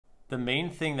The main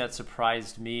thing that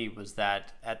surprised me was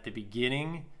that at the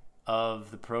beginning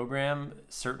of the program,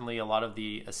 certainly a lot of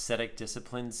the ascetic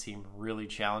disciplines seem really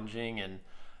challenging, and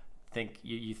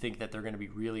you think that they're going to be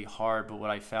really hard. But what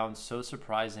I found so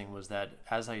surprising was that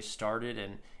as I started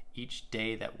and each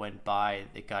day that went by,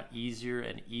 it got easier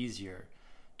and easier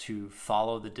to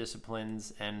follow the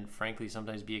disciplines and frankly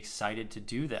sometimes be excited to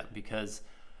do them, because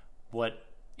what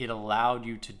it allowed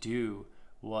you to do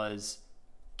was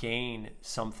gain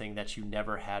something that you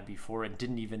never had before and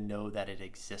didn't even know that it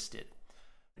existed.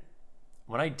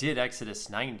 When I did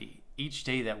Exodus 90, each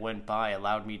day that went by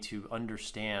allowed me to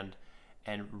understand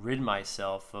and rid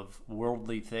myself of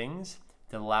worldly things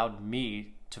that allowed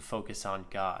me to focus on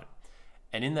God.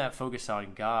 And in that focus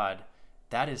on God,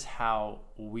 that is how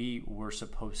we were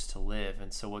supposed to live.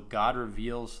 And so what God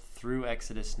reveals through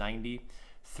Exodus 90,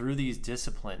 through these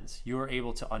disciplines, you are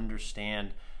able to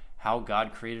understand how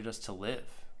God created us to live.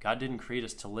 God didn't create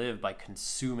us to live by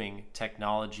consuming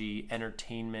technology,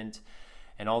 entertainment,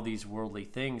 and all these worldly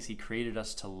things. He created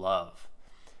us to love.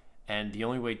 And the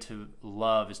only way to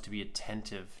love is to be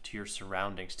attentive to your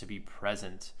surroundings, to be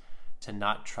present, to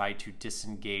not try to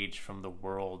disengage from the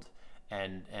world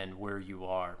and where you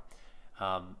are.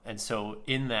 And so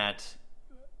in that,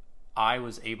 I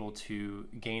was able to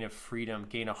gain a freedom,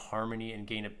 gain a harmony, and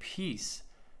gain a peace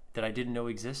that I didn't know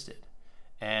existed.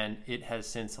 And it has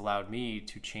since allowed me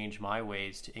to change my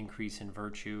ways, to increase in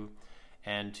virtue,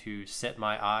 and to set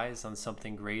my eyes on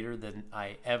something greater than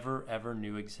I ever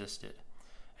knew existed.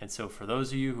 And so for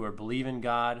those of you who are believing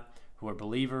God, who are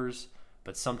believers,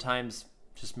 but sometimes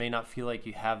just may not feel like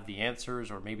you have the answers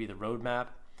or maybe the roadmap,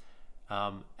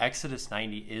 Exodus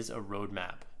 90 is a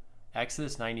roadmap.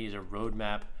 Exodus 90 is a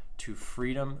roadmap to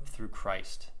freedom through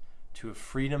Christ, to a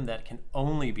freedom that can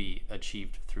only be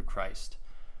achieved through Christ.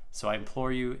 So I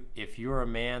implore you, if you're a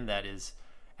man that is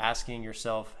asking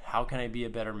yourself, how can I be a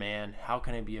better man? How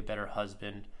can I be a better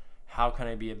husband? How can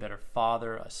I be a better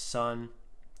father, a son,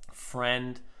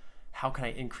 friend? How can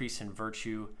I increase in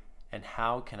virtue? And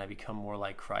how can I become more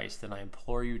like Christ? Then I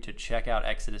implore you to check out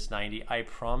Exodus 90. I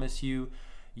promise you,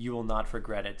 you will not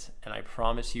regret it. And I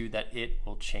promise you that it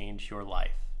will change your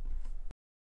life.